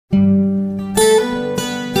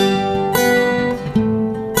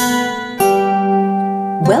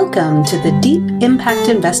Welcome to the Deep Impact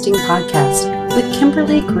Investing Podcast with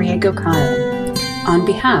Kimberly Griego-Kyle on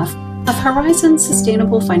behalf of Horizon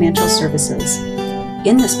Sustainable Financial Services.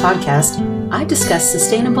 In this podcast, I discuss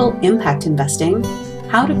sustainable impact investing,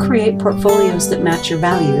 how to create portfolios that match your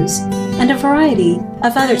values, and a variety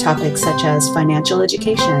of other topics such as financial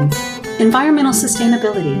education, environmental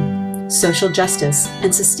sustainability, social justice,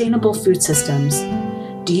 and sustainable food systems.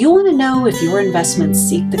 Do you want to know if your investments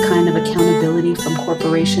seek the kind of accountability from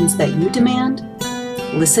corporations that you demand?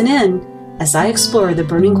 Listen in as I explore the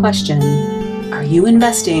burning question, are you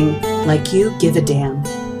investing like you give a damn?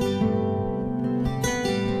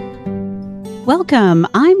 Welcome.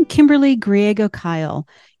 I'm Kimberly Griego-Kyle,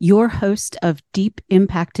 your host of Deep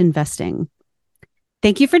Impact Investing.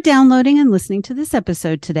 Thank you for downloading and listening to this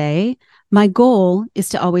episode today. My goal is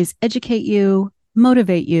to always educate you,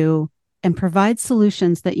 motivate you, and provide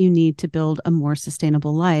solutions that you need to build a more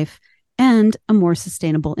sustainable life and a more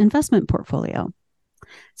sustainable investment portfolio.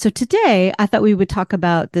 So today, I thought we would talk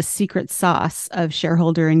about the secret sauce of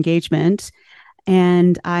shareholder engagement.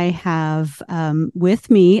 And I have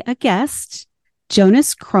with me a guest,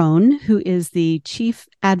 Jonas Kron, who is the Chief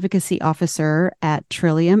Advocacy Officer at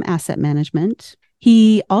Trillium Asset Management.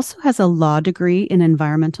 He also has a law degree in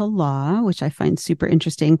environmental law, which I find super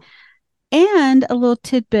interesting. And a little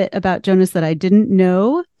tidbit about Jonas that I didn't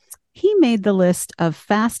know. He made the list of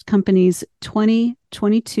Fast Company's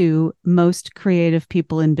 2022 most creative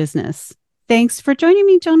people in business. Thanks for joining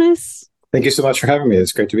me, Jonas. Thank you so much for having me.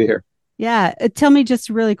 It's great to be here. Yeah. Tell me just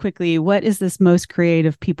really quickly, what is this most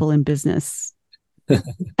creative people in business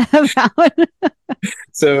about?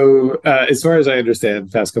 So as far as I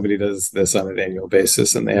understand, Fast Company does this on an annual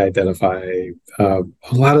basis, and they identify a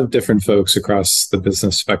lot of different folks across the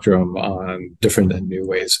business spectrum on different and new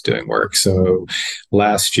ways of doing work. So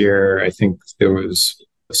last year, I think there was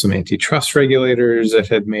some antitrust regulators that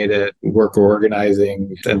had made it, worker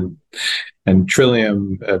organizing, and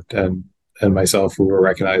Trillium and myself, who were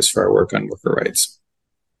recognized for our work on worker rights.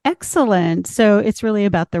 Excellent. So it's really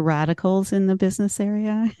about the radicals in the business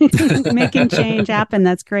area, making change happen.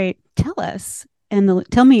 That's great. Tell us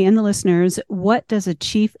tell me and the listeners, what does a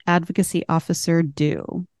chief advocacy officer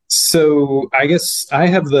do? So I guess I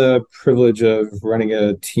have the privilege of running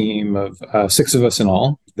a team of 6 of us in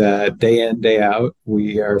all, that day in, day out,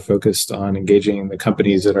 we are focused on engaging the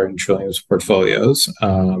companies that are in Trillium's portfolios.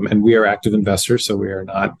 And we are active investors, so we are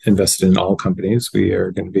not invested in all companies. We are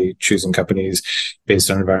going to be choosing companies based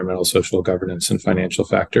on environmental, social, governance, and financial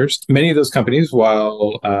factors. Many of those companies,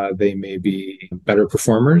 while they may be better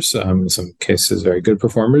performers, in some cases very good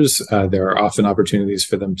performers, there are often opportunities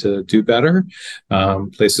for them to do better.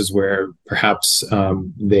 Places where perhaps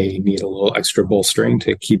they need a little extra bolstering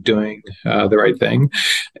to keep doing the right thing.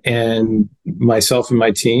 And myself and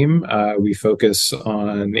my team, we focus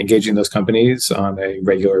on engaging those companies on a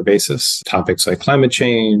regular basis. Topics like climate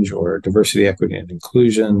change or diversity, equity, and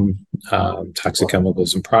inclusion, toxic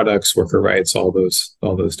chemicals and products, worker rights, all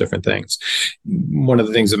those different things. One of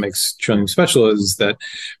the things that makes Trillium special is that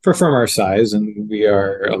for a firm our size, and we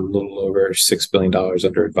are a little over $6 billion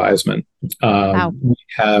under advisement, Wow. we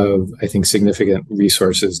have, I think, significant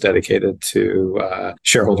resources dedicated to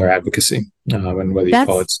shareholder advocacy, and whether you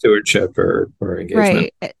call it stewardship or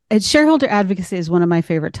engagement. Right. Shareholder advocacy is one of my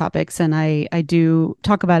favorite topics, and I do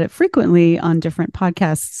talk about it frequently on different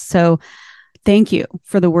podcasts. So thank you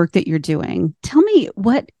for the work that you're doing. Tell me,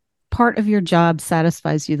 what part of your job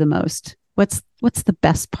satisfies you the most? What's the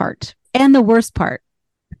best part and the worst part?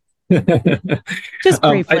 Just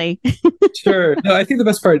briefly. Sure. No, I think the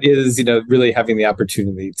best part is, really having the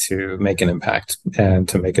opportunity to make an impact and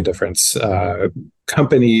to make a difference.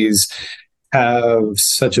 Companies have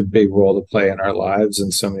such a big role to play in our lives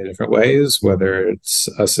in so many different ways, whether it's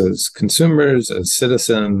us as consumers, as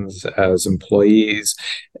citizens, as employees.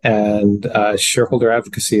 And shareholder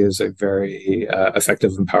advocacy is a very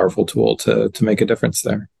effective and powerful tool to make a difference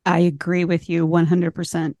there. I agree with you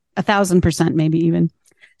 100%, 1,000% maybe even.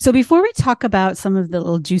 So before we talk about some of the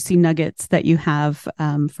little juicy nuggets that you have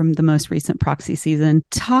from the most recent proxy season,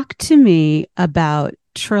 talk to me about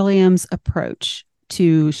Trillium's approach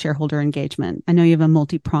to shareholder engagement. I know you have a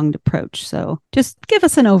multi-pronged approach, so just give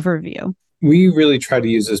us an overview. We really try to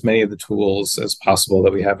use as many of the tools as possible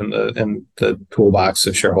that we have in the toolbox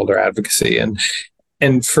of shareholder advocacy.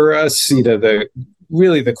 And for us,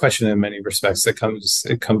 the question in many respects that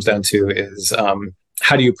it comes down to is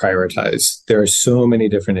how do you prioritize? There are so many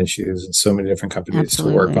different issues and so many different companies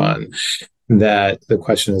Absolutely. to work on that the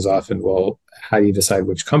question is often, well, how do you decide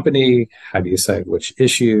which company? How do you decide which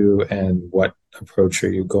issue? And what approach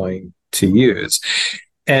are you going to use?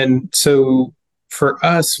 And so For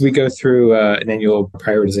us, we go through an annual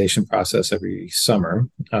prioritization process every summer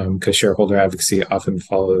because shareholder advocacy often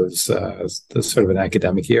follows the sort of an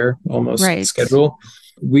academic year almost Right. schedule.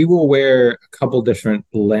 We will wear a couple different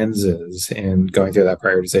lenses in going through that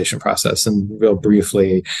prioritization process. And real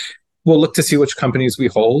briefly, we'll look to see which companies we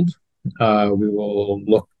hold. We will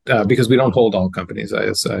look because we don't hold all companies,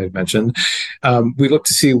 as I mentioned. We look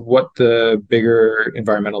to see what the bigger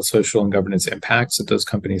environmental, social, and governance impacts that those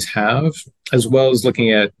companies have, as well as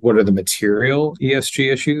looking at what are the material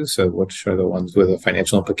ESG issues, so which are the ones with a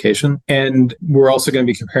financial implication. And we're also going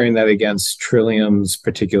to be comparing that against Trillium's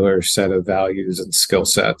particular set of values and skill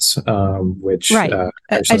sets, which Right. are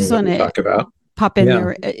I just something that want we to talk about. pop in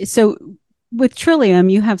Yeah. there. So with Trillium,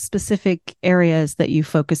 you have specific areas that you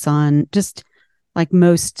focus on, just like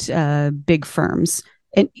most big firms,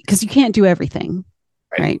 and because you can't do everything,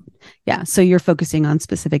 right? Yeah. So you're focusing on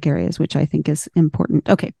specific areas, which I think is important.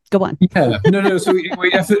 Okay, go on. Yeah, no. So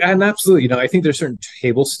we have to, and absolutely, I think there's certain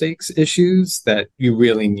table stakes issues that you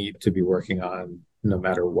really need to be working on no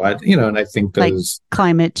matter what, and I think Like those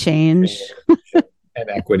climate change. and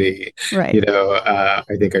equity, Right. I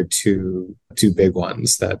think are two big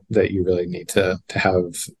ones that you really need to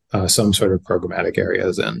have some sort of programmatic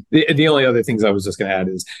areas in. The only other things I was just going to add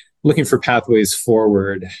is looking for pathways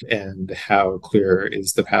forward and how clear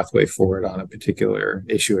is the pathway forward on a particular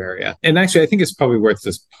issue area. And actually, I think it's probably worth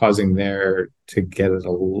just pausing there to get it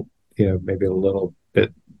maybe a little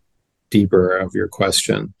bit deeper of your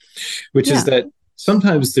question, which is that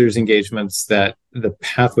sometimes there's engagements that the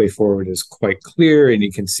pathway forward is quite clear and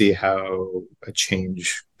you can see how a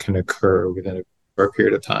change can occur within a short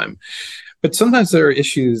period of time. But sometimes there are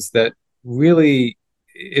issues that really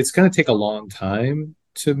it's going to take a long time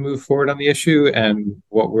to move forward on the issue. And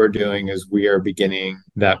what we're doing is we are beginning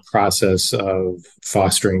that process of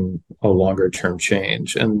fostering a longer term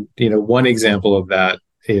change. And, one example of that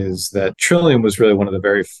is that Trillium was really one of the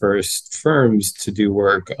very first firms to do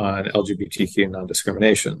work on LGBTQ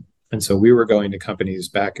non-discrimination. And so we were going to companies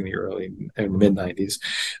back in the early and mid 90s,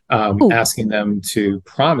 asking them to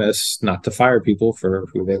promise not to fire people for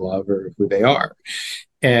who they love or who they are.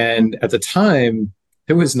 And at the time,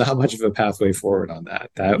 there was not much of a pathway forward on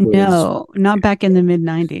that. No, not back in the mid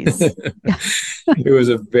 90s. It was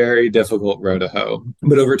a very difficult row to hoe.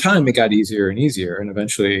 But over time, it got easier and easier. And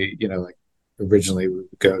eventually, originally we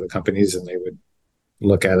would go to companies and they would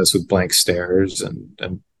look at us with blank stares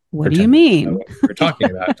and what do you mean? What we're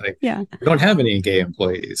talking about. Like, yeah, we don't have any gay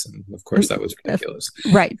employees. And of course, that was ridiculous.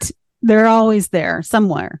 Right. They're always there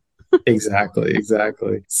somewhere. Exactly.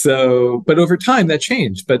 So, but over time that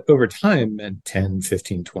changed. But over time meant 10,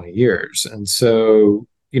 15, 20 years. And so,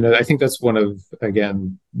 I think that's one of,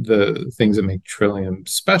 again, the things that make Trillium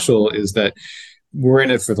special is that we're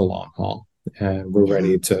in it for the long haul. And we're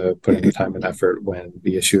ready to put in the time and effort when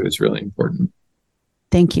the issue is really important.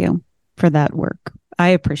 Thank you for that work. I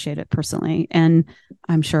appreciate it personally, and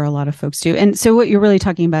I'm sure a lot of folks do. And so what you're really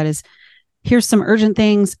talking about is here's some urgent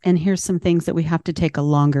things, and here's some things that we have to take a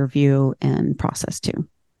longer view and process too.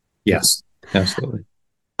 Yes, absolutely.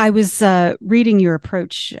 I was reading your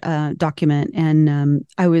approach document, and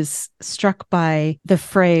I was struck by the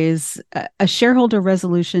phrase, a shareholder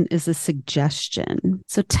resolution is a suggestion.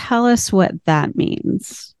 So tell us what that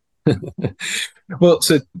means. Well,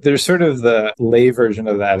 so there's sort of the lay version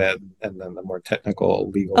of that and then the more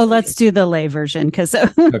technical legal version. Let's do the lay version because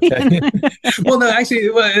okay. Well, no, actually,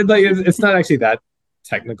 it's not actually that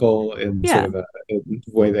technical in sort of a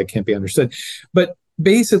way that can't be understood. But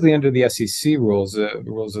basically, under the SEC rules,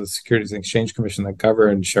 rules of the Securities and Exchange Commission that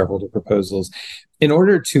govern shareholder proposals, in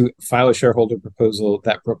order to file a shareholder proposal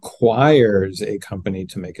that requires a company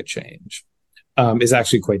to make a change, is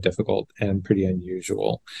actually quite difficult and pretty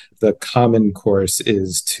unusual. The common course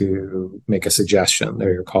is to make a suggestion.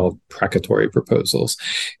 They're called precatory proposals.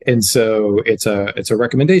 And so it's a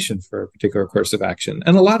recommendation for a particular course of action.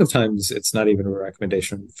 And a lot of times it's not even a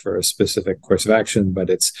recommendation for a specific course of action, but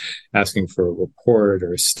it's asking for a report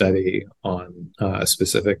or a study on a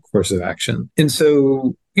specific course of action. And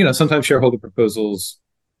so, sometimes shareholder proposals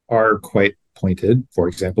are quite pointed. For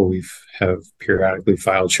example, we have periodically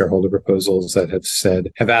filed shareholder proposals that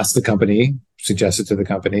have asked the company, suggested to the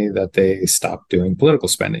company that they stop doing political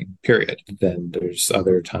spending, period. Then there's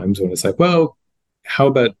other times when it's like, well, how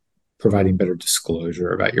about providing better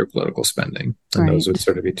disclosure about your political spending? And those would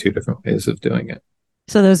sort of be two different ways of doing it.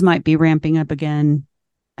 So those might be ramping up again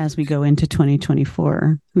as we go into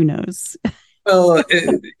 2024. Who knows? Well,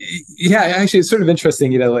 actually, it's sort of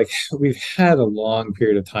interesting. We've had a long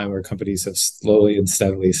period of time where companies have slowly and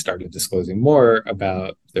steadily started disclosing more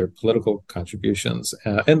about their political contributions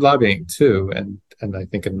and lobbying too. And and I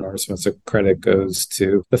think enormous amounts of credit goes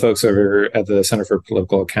to the folks over at the Center for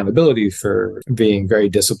Political Accountability for being very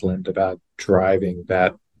disciplined about driving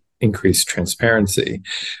that increased transparency.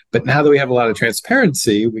 But now that we have a lot of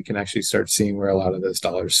transparency, we can actually start seeing where a lot of those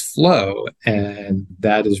dollars flow. And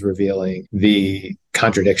that is revealing the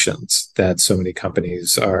contradictions that so many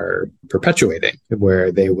companies are perpetuating,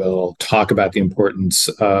 where they will talk about the importance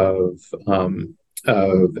of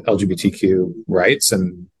LGBTQ rights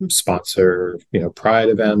and sponsor, pride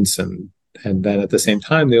events, and then at the same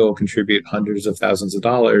time, they will contribute hundreds of thousands of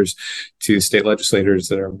dollars to state legislators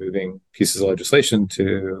that are moving pieces of legislation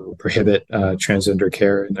to prohibit transgender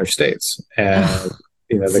care in their states. And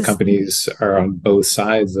the companies are on both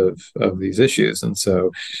sides of these issues, and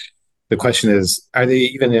so the question is, are they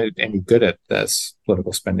even any good at this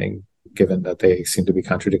political spending, given that they seem to be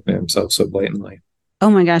contradicting themselves so blatantly? Oh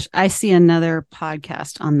my gosh, I see another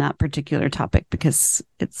podcast on that particular topic because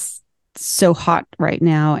it's so hot right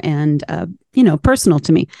now and, personal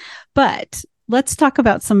to me. But let's talk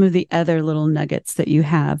about some of the other little nuggets that you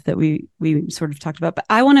have that we sort of talked about. But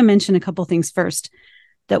I want to mention a couple things first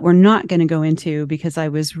that we're not going to go into because I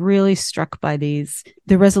was really struck by the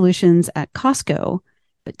resolutions at Costco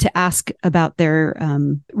to ask about their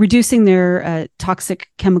reducing their toxic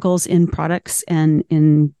chemicals in products and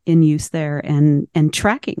in use there and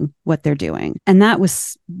tracking what they're doing. And that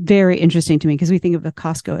was very interesting to me because we think of a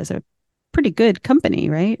Costco as a pretty good company,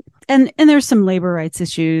 right? And there's some labor rights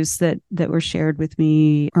issues that were shared with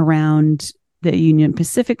me around the Union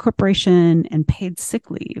Pacific Corporation and paid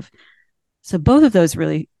sick leave. So both of those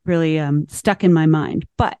really stuck in my mind.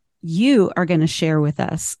 But you are going to share with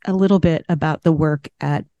us a little bit about the work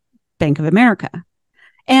at Bank of America.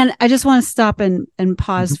 And I just want to stop and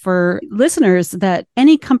pause for listeners that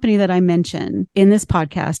any company that I mention in this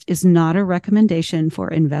podcast is not a recommendation for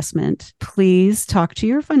investment. Please talk to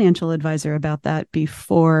your financial advisor about that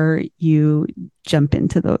before you jump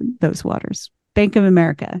into those waters. Bank of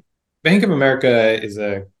America. Bank of America is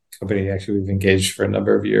a company actually we've engaged for a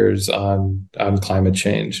number of years on climate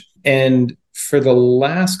change. And for the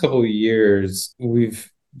last couple of years,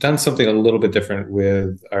 we've done something a little bit different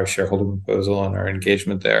with our shareholder proposal and our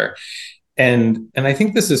engagement there. And I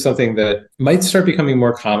think this is something that might start becoming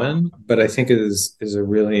more common, but I think is a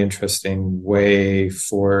really interesting way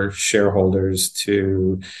for shareholders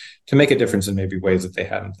to make a difference in maybe ways that they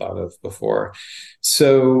hadn't thought of before.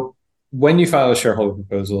 So when you file a shareholder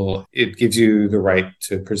proposal, it gives you the right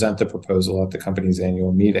to present the proposal at the company's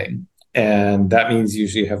annual meeting. And that means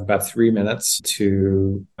usually you have about 3 minutes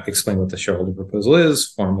to explain what the shareholder proposal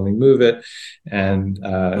is, formally move it, and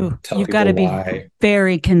tell people why. You've got to be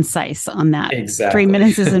very concise on that. Exactly. 3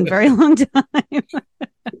 minutes isn't very long time.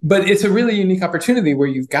 But it's a really unique opportunity where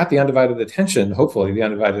you've got the undivided attention, hopefully the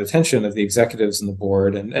undivided attention of the executives and the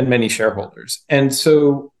board and many shareholders. And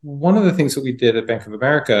so one of the things that we did at Bank of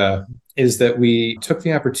America is that we took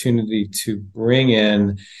the opportunity to bring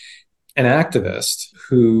in an activist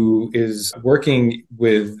who is working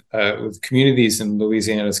with communities in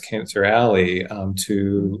Louisiana's Cancer Alley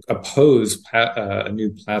to oppose a new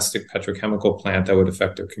plastic petrochemical plant that would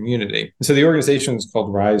affect their community. And so the organization is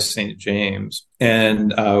called Rise St. James,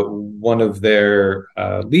 and one of their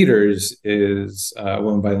leaders is a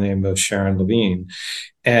woman by the name of Sharon Levine.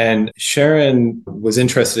 And Sharon was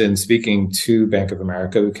interested in speaking to Bank of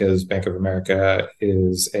America because Bank of America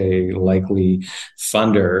is a likely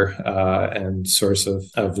funder and source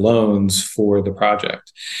of loans for the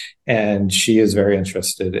project. And she is very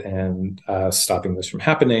interested in stopping this from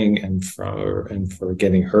happening and for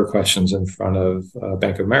getting her questions in front of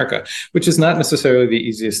Bank of America, which is not necessarily the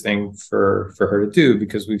easiest thing for her to do,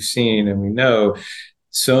 because we've seen and we know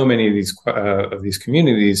so many of these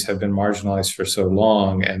communities have been marginalized for so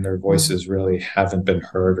long, and their voices really haven't been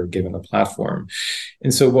heard or given a platform.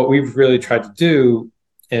 And so what we've really tried to do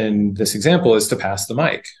in this example is to pass the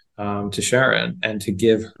mic to Sharon and to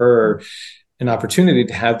give her an opportunity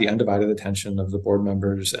to have the undivided attention of the board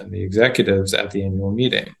members and the executives at the annual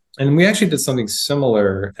meeting. And we actually did something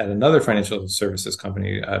similar at another financial services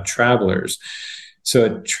company, Travelers. So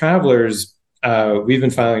at Travelers, we've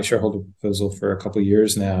been filing a shareholder proposal for a couple of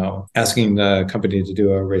years now, asking the company to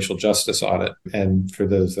do a racial justice audit. And for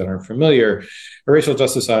those that aren't familiar, a racial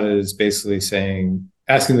justice audit is basically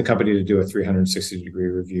asking the company to do a 360-degree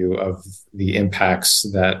review of the impacts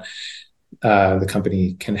that the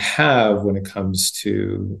company can have when it comes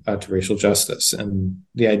to racial justice. And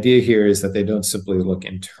the idea here is that they don't simply look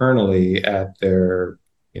internally at their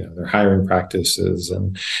their hiring practices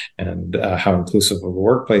and how inclusive of a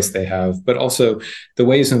workplace they have, but also the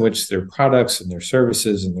ways in which their products and their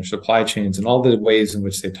services and their supply chains and all the ways in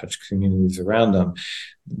which they touch communities around them,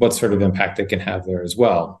 what sort of impact they can have there as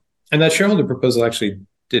well. And that shareholder proposal actually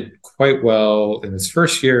did quite well in its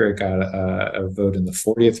first year. It got a vote in the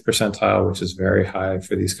 40th percentile, which is very high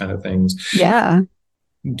for these kind of things. Yeah.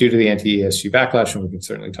 Due to the anti-ESG backlash, and we can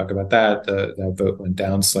certainly talk about that, that vote went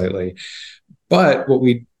down slightly. But what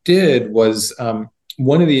we did was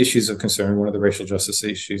one of the issues of concern, one of the racial justice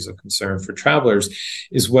issues of concern for travelers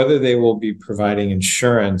is whether they will be providing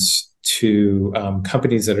insurance to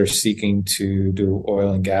companies that are seeking to do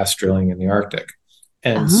oil and gas drilling in the Arctic.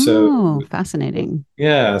 And so, fascinating.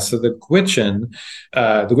 Yeah, so the Gwich'in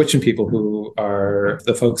people, who are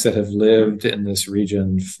the folks that have lived in this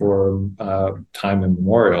region for time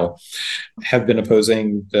immemorial, have been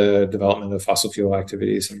opposing the development of fossil fuel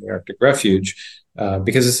activities in the Arctic Refuge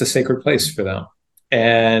because it's a sacred place for them.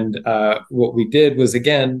 And what we did was,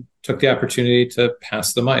 again, took the opportunity to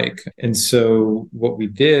pass the mic. And so what we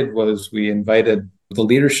did was we invited the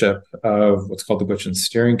leadership of what's called the Gwich'in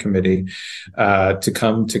Steering Committee to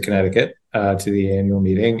come to Connecticut to the annual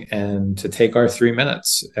meeting and to take our 3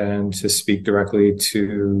 minutes and to speak directly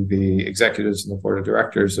to the executives and the board of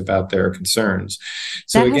directors about their concerns.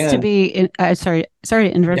 So that has to be, sorry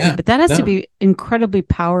to interrupt you, but that has to be incredibly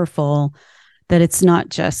powerful, that it's not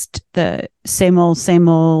just the same old,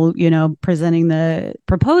 presenting the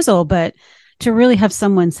proposal, but to really have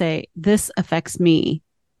someone say, this affects me,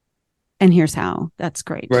 and here's how. That's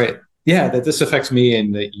great. Right. Yeah, that this affects me,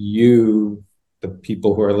 and that you, the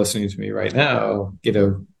people who are listening to me right now,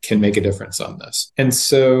 can make a difference on this. And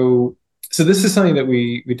so this is something that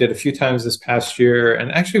we did a few times this past year,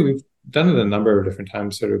 and actually we've done it a number of different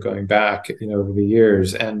times, sort of going back, over the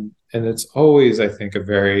years. And it's always, I think, a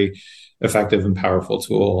very effective and powerful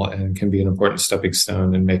tool, and can be an important stepping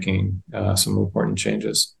stone in making some important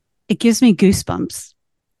changes. It gives me goosebumps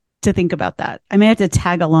to think about that. I may have to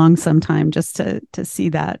tag along sometime just to see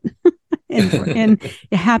that in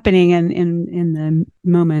happening and in the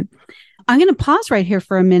moment. I'm going to pause right here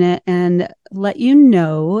for a minute and let you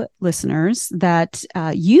know, listeners, that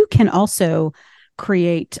you can also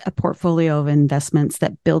create a portfolio of investments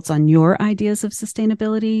that builds on your ideas of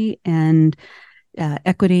sustainability and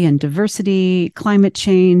equity and diversity, climate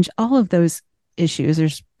change, all of those issues.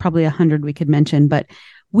 There's probably 100 we could mention, but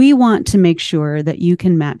we want to make sure that you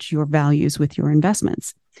can match your values with your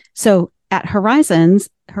investments. So at Horizon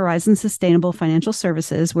Sustainable Financial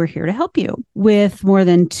Services, we're here to help you. With more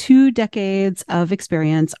than 2 decades of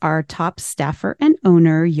experience, our top staffer and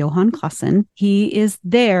owner, Johan Clausen, he is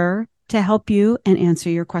there to help you and answer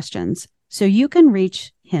your questions. So you can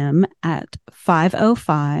reach him at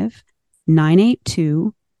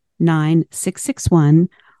 505-982-9661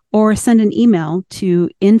 or send an email to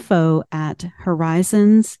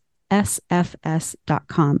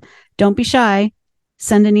info@horizonssfs.com. Don't be shy.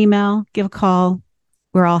 Send an email, give a call.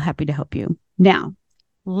 We're all happy to help you. Now,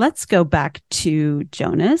 let's go back to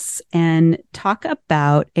Jonas and talk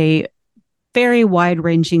about a very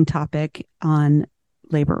wide-ranging topic on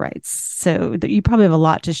labor rights. So you probably have a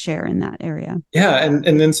lot to share in that area. Yeah, and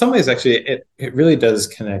in some ways, actually, it really does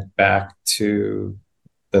connect back to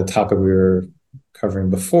the topic we were covering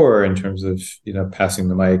before, in terms of passing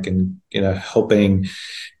the mic and helping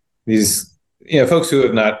these folks who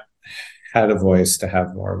have not had a voice to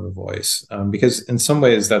have more of a voice, because in some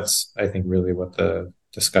ways that's, I think, really what the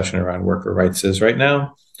discussion around worker rights is right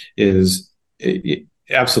now.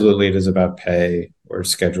 Absolutely, it is about pay or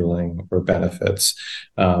scheduling or benefits,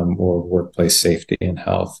 or workplace safety and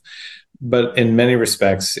health. But in many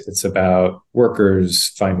respects, it's about workers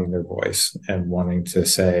finding their voice and wanting to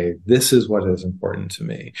say, this is what is important to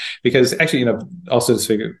me. Because actually, also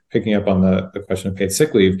picking up on the question of paid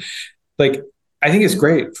sick leave, I think it's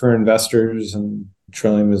great for investors, and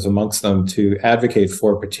Trillium is amongst them, to advocate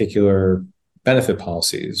for particular benefit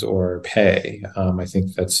policies or pay. I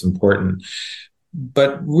think that's important.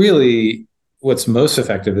 But really, what's most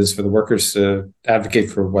effective is for the workers to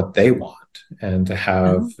advocate for what they want, and to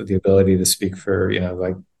have the ability to speak for,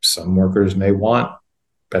 some workers may want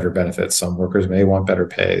better benefits, some workers may want better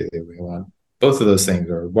pay, they may want both of those things,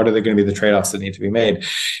 or what are they going to be the trade-offs that need to be made?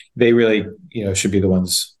 They really, should be the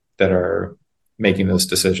ones that are making those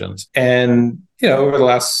decisions. And, over the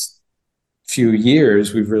last few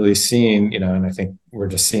years, we've really seen, and I think we're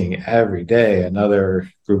just seeing every day another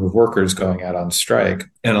group of workers going out on strike,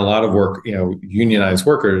 and a lot of work, unionized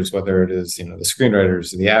workers, whether it is, the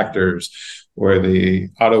screenwriters, the actors, or the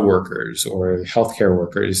auto workers, or healthcare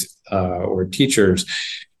workers, or teachers,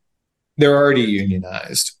 they're already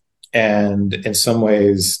unionized. And in some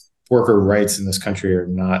ways, worker rights in this country are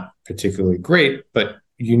not particularly great, but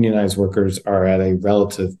unionized workers are at a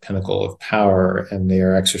relative pinnacle of power and they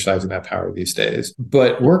are exercising that power these days.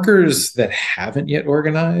 But workers that haven't yet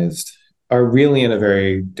organized are really in a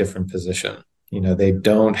very different position. They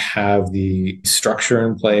don't have the structure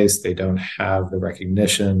in place. They don't have the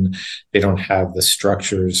recognition. They don't have the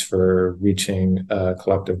structures for reaching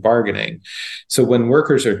collective bargaining. So when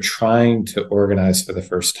workers are trying to organize for the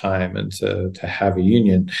first time and to have a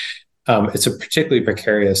union, it's a particularly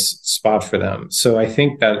precarious spot for them. So I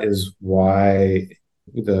think that is why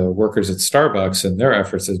the workers at Starbucks and their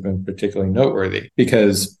efforts has been particularly noteworthy,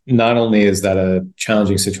 because not only is that a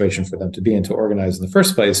challenging situation for them to be in to organize in the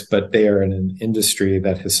first place, but they are in an industry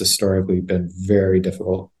that has historically been very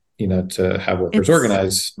difficult, to have workers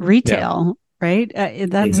organize. Retail, right? That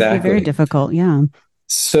exactly. would be very difficult. Yeah.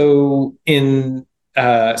 So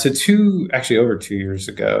over 2 years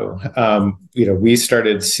ago, we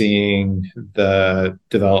started seeing the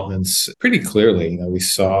developments pretty clearly. We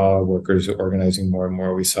saw workers organizing more and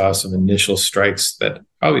more. We saw some initial strikes that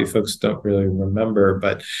probably folks don't really remember,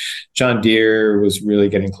 but John Deere was really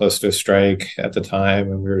getting close to a strike at the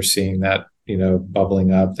time, and we were seeing that,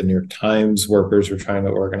 bubbling up. The New York Times workers were trying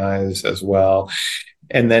to organize as well.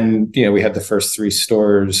 And then, we had the first 3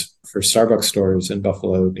 stores for Starbucks stores in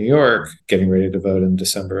Buffalo, New York, getting ready to vote in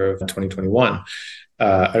December of 2021.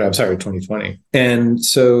 2020. And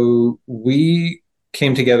so we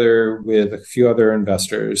came together with a few other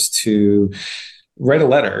investors to write a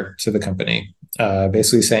letter to the company,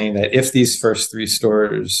 basically saying that if these first 3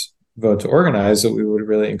 stores vote to organize, that we would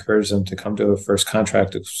really encourage them to come to a first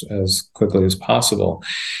contract as quickly as possible.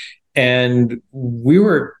 And we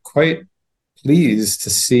were quite pleased to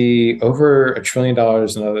see over $1 trillion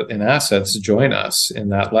in assets join us in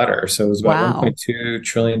that letter. So it was about $1.2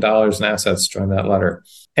 trillion in assets join that letter.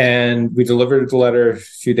 And we delivered the letter a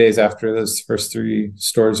few days after those first 3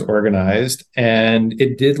 stores organized. And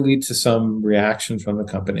it did lead to some reaction from the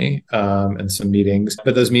company and some meetings.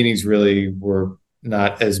 But those meetings really were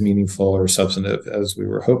not as meaningful or substantive as we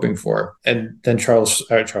were hoping for. And then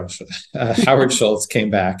Howard Schultz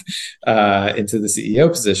came back into the CEO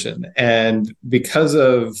position. And because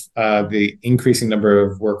of the increasing number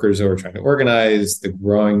of workers who were trying to organize, the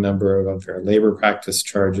growing number of unfair labor practice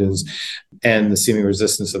charges, and the seeming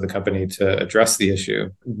resistance of the company to address the issue,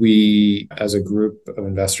 we, as a group of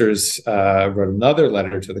investors, wrote another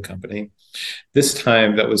letter to the company. This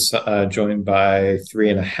time that was joined by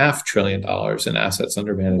 $3.5 trillion in assets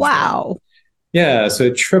under management. Wow. Yeah, so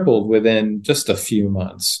it tripled within just a few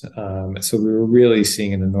months. So we were really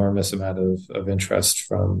seeing an enormous amount of interest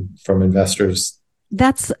from investors.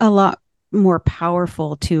 That's a lot more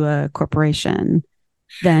powerful to a corporation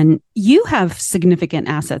than you have significant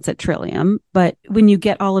assets at Trillium, but when you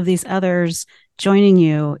get all of these others joining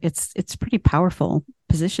you, it's pretty powerful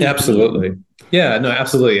position. Absolutely. Yeah, no,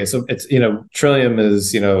 absolutely. So it's, Trillium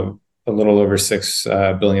is, a little over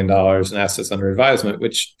 $6 billion in assets under advisement,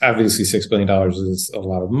 which obviously $6 billion is a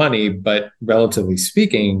lot of money, but relatively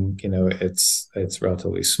speaking, it's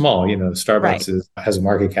relatively small. Starbucks has a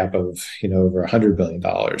market cap of, over $100 billion.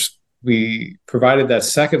 We provided that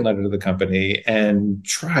second letter to the company and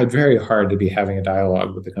tried very hard to be having a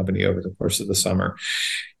dialogue with the company over the course of the summer.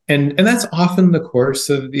 And that's often the course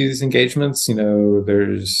of these engagements.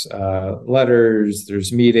 There's letters,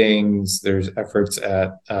 there's meetings, there's efforts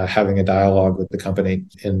at having a dialogue with the company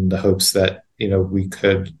in the hopes that, we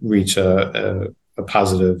could reach a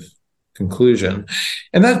positive conclusion.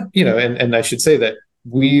 And that, and I should say that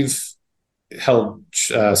we've held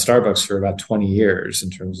Starbucks for about 20 years in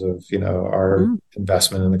terms of, our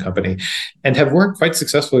investment in the company, and have worked quite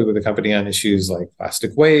successfully with the company on issues like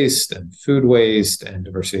plastic waste and food waste and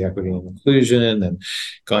diversity, equity, and inclusion, and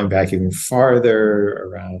going back even farther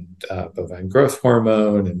around bovine growth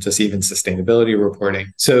hormone and just even sustainability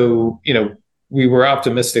reporting. So, we were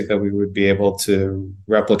optimistic that we would be able to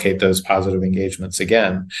replicate those positive engagements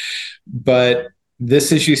again. But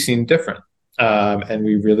this issue seemed different. And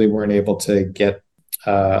we really weren't able to get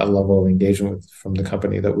a level of engagement from the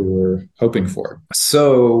company that we were hoping for.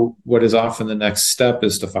 So what is often the next step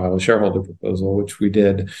is to file a shareholder proposal, which we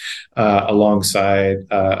did alongside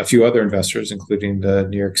a few other investors, including the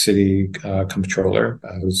New York City comptroller,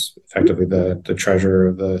 who's effectively the treasurer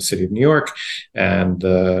of the city of New York, and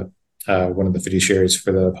one of the fiduciaries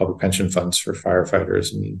for the public pension funds for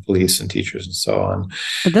firefighters and police and teachers and so on.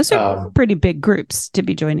 But those are pretty big groups to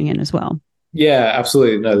be joining in as well. Yeah,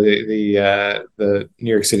 absolutely. No, the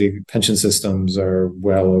New York City pension systems are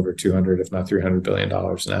well over 200, if not $300 billion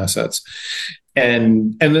in assets.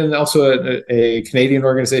 And then also a Canadian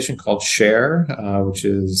organization called Share, which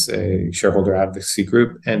is a shareholder advocacy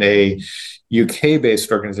group, and a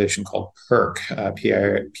UK-based organization called PIRC,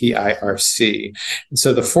 PIRC. And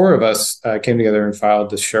so the four of us came together and filed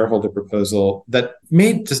this shareholder proposal that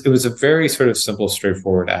it was a very sort of simple,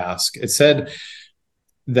 straightforward ask. It said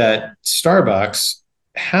that Starbucks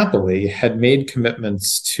happily had made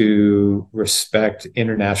commitments to respect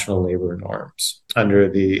international labor norms under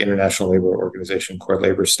the International Labor Organization core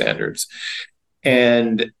labor standards.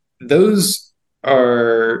 And those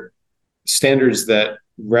are standards that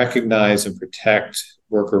recognize and protect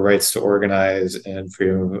worker rights to organize and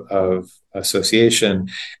freedom of association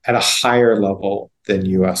at a higher level than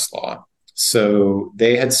US law. So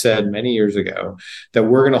they had said many years ago that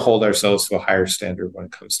we're going to hold ourselves to a higher standard when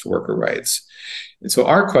it comes to worker rights. And so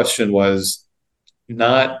our question was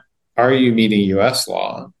not, are you meeting US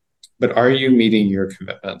law? But are you meeting your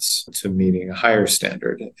commitments to meeting a higher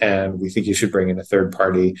standard? And we think you should bring in a third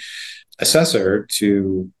party assessor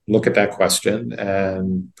to look at that question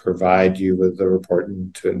and provide you with a report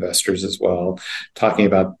and to investors as well, talking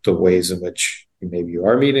about the ways in which maybe you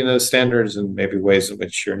are meeting those standards and maybe ways in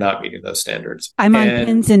which you're not meeting those standards. I'm on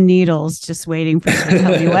pins and needles just waiting for you to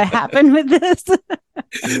tell me what happened with this.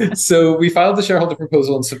 So we filed the shareholder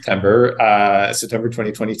proposal in September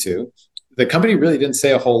 2022. The company really didn't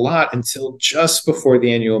say a whole lot until just before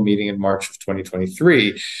the annual meeting in March of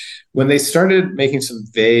 2023, when they started making some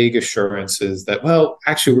vague assurances that, well,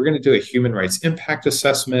 actually, we're going to do a human rights impact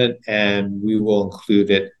assessment and we will include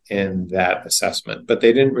it in that assessment. But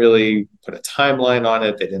they didn't really put a timeline on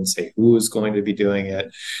it. They didn't say who was going to be doing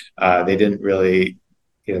it. They didn't really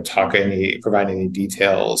provide any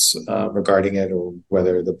details regarding it, or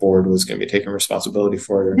whether the board was going to be taking responsibility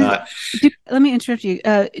for it or not. Let me interrupt you.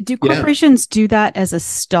 Do corporations do that as a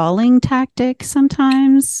stalling tactic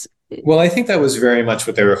sometimes? Well, I think that was very much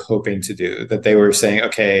what they were hoping to do, that they were saying,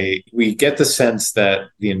 okay, we get the sense that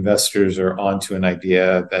the investors are onto an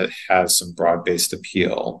idea that has some broad-based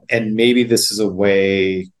appeal. And maybe this is a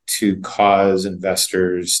way to cause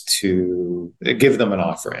investors to give them an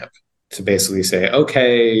off-ramp, to basically say,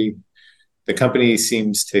 okay, the company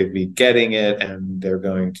seems to be getting it and they're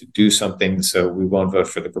going to do something, so we won't vote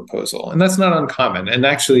for the proposal. And that's not uncommon. And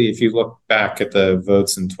actually, if you look back at the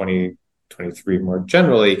votes in 2023 more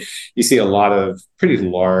generally, you see a lot of pretty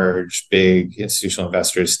large, big institutional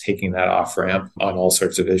investors taking that off ramp on all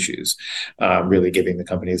sorts of issues, really giving the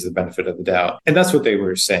companies the benefit of the doubt. And that's what they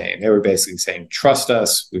were saying. They were basically saying, trust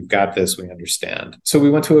us, we've got this, we understand. So we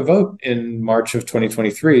went to a vote in March of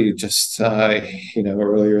 2023, just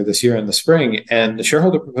earlier this year in the spring, and the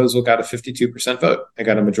shareholder proposal got a 52% vote. It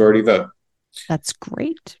got a majority vote. That's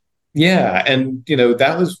great. Yeah. And,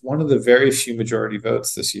 that was one of the very few majority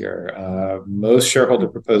votes this year. Most shareholder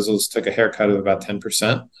proposals took a haircut of about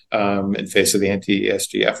 10% in face of the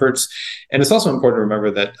anti-ESG efforts. And it's also important to remember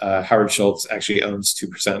that Howard Schultz actually owns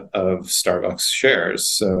 2% of Starbucks shares.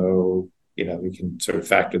 So, we can sort of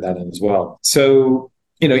factor that in as well. So,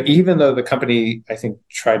 even though the company, I think,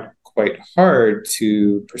 tried quite hard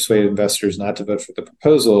to persuade investors not to vote for the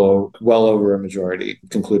proposal, well over a majority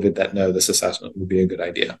concluded that no, this assessment would be a good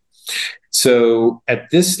idea. So at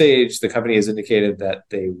this stage, the company has indicated that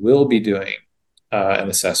they will be doing an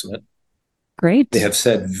assessment. Great. They have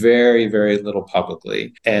said very, very little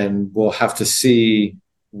publicly, and we'll have to see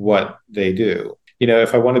what they do.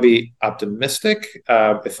 If I want to be optimistic,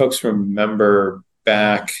 if folks remember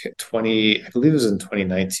back I believe it was in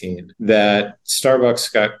 2019, that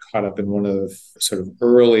Starbucks got caught up in one of sort of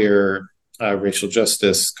earlier racial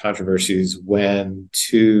justice controversies when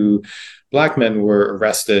two Black men were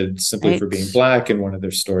arrested simply for being Black in one of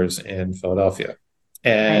their stores in Philadelphia.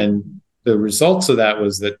 And the results of that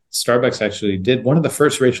was that Starbucks actually did one of the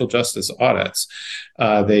first racial justice audits.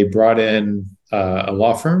 They brought in a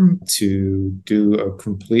law firm to do a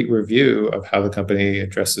complete review of how the company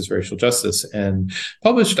addresses racial justice, and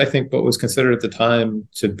published, I think, what was considered at the time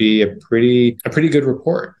to be a pretty good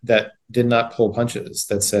report that did not pull punches,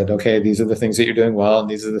 that said, okay, these are the things that you're doing well, and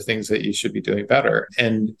these are the things that you should be doing better.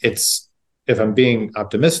 And if I'm being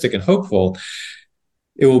optimistic and hopeful,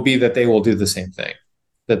 it will be that they will do the same thing,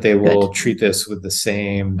 that they will treat this with the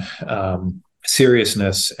same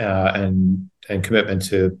seriousness and commitment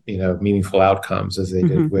to meaningful outcomes as they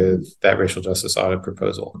did with that racial justice audit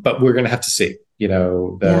proposal. But we're going to have to see.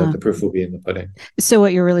 The proof will be in the pudding. So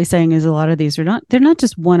what you're really saying is a lot of these they're not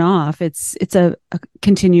just one off. It's a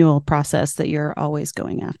continual process that you're always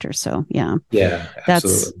going after. So yeah,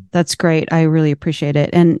 absolutely. That's great. I really appreciate it.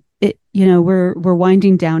 And we're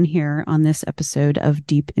winding down here on this episode of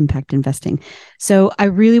Deep Impact Investing. So I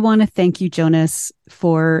really want to thank you, Jonas,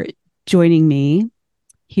 for joining me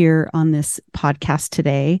here on this podcast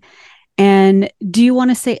today. And do you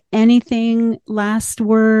want to say anything, last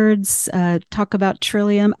words, talk about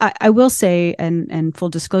Trillium? I will say, and full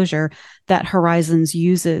disclosure, that Horizons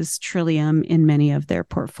uses Trillium in many of their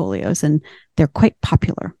portfolios, and they're quite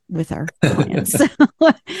popular with our clients.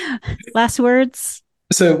 Last words?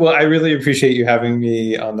 Well, I really appreciate you having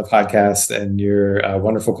me on the podcast and your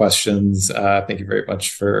wonderful questions. Thank you very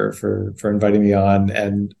much for inviting me on.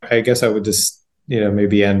 And I guess I would just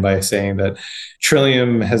maybe end by saying that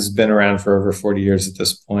Trillium has been around for over 40 years at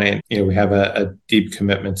this point. We have a deep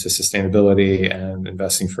commitment to sustainability and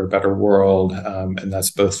investing for a better world. And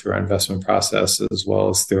that's both through our investment process as well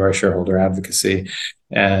as through our shareholder advocacy.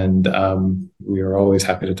 And we are always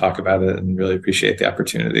happy to talk about it and really appreciate the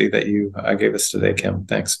opportunity that you gave us today, Kim.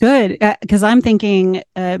 Thanks. Good. Because I'm thinking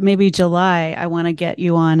maybe July, I want to get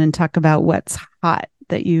you on and talk about what's hot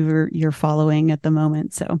that you're following at the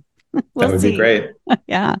moment. So that would be great.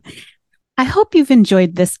 Yeah. I hope you've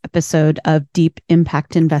enjoyed this episode of Deep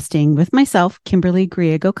Impact Investing with myself, Kimberly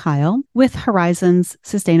Griego-Kyle, with Horizons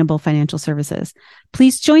Sustainable Financial Services.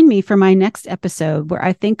 Please join me for my next episode, where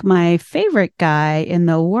I think my favorite guy in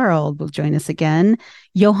the world will join us again,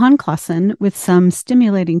 Johan Clausen, with some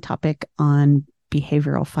stimulating topic on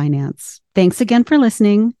behavioral finance. Thanks again for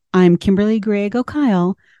listening. I'm Kimberly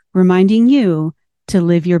Griego-Kyle, reminding you to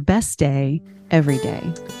live your best day every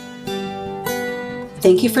day.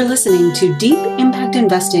 Thank you for listening to Deep Impact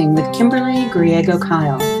Investing with Kimberly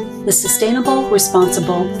Griego-Kyle, the sustainable,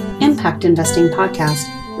 responsible impact investing podcast,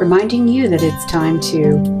 reminding you that it's time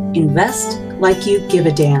to invest like you give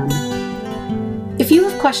a damn. If you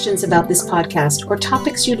have questions about this podcast or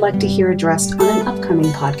topics you'd like to hear addressed on an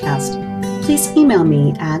upcoming podcast, please email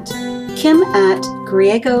me at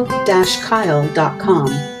kim@griego-kyle.com.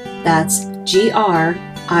 That's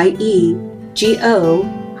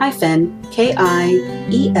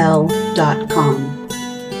GRIEGO-KIEL.com.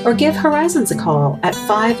 Or give Horizons a call at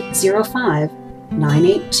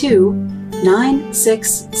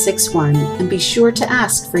 505-982-9661 and be sure to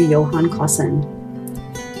ask for Johan Clausen.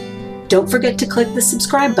 Don't forget to click the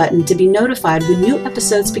subscribe button to be notified when new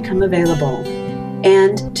episodes become available,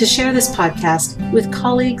 and to share this podcast with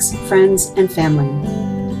colleagues, friends, and family.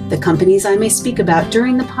 The companies I may speak about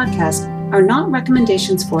during the podcast are not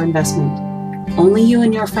recommendations for investment. Only you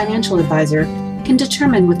and your financial advisor can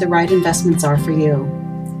determine what the right investments are for you.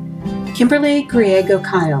 Kimberly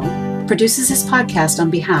Griego-Kyle produces this podcast on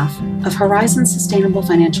behalf of Horizon Sustainable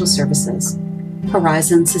Financial Services.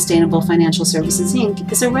 Horizon Sustainable Financial Services, Inc.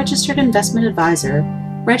 is a registered investment advisor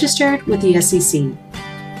registered with the SEC.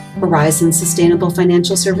 Horizon Sustainable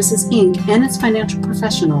Financial Services, Inc. and its financial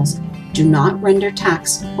professionals do not render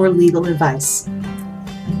tax or legal advice.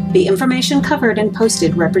 The information covered and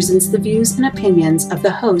posted represents the views and opinions of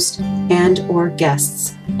the host and/or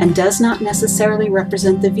guests, and does not necessarily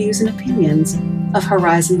represent the views and opinions of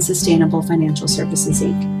Horizon Sustainable Financial Services,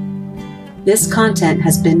 Inc. This content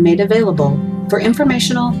has been made available for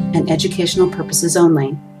informational and educational purposes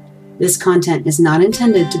only. This content is not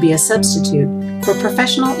intended to be a substitute for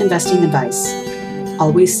professional investing advice.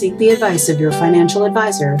 Always seek the advice of your financial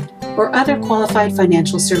advisor or other qualified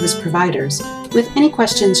financial service providers with any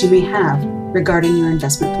questions you may have regarding your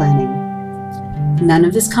investment planning. None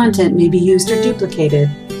of this content may be used or duplicated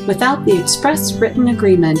without the express written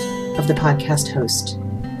agreement of the podcast host.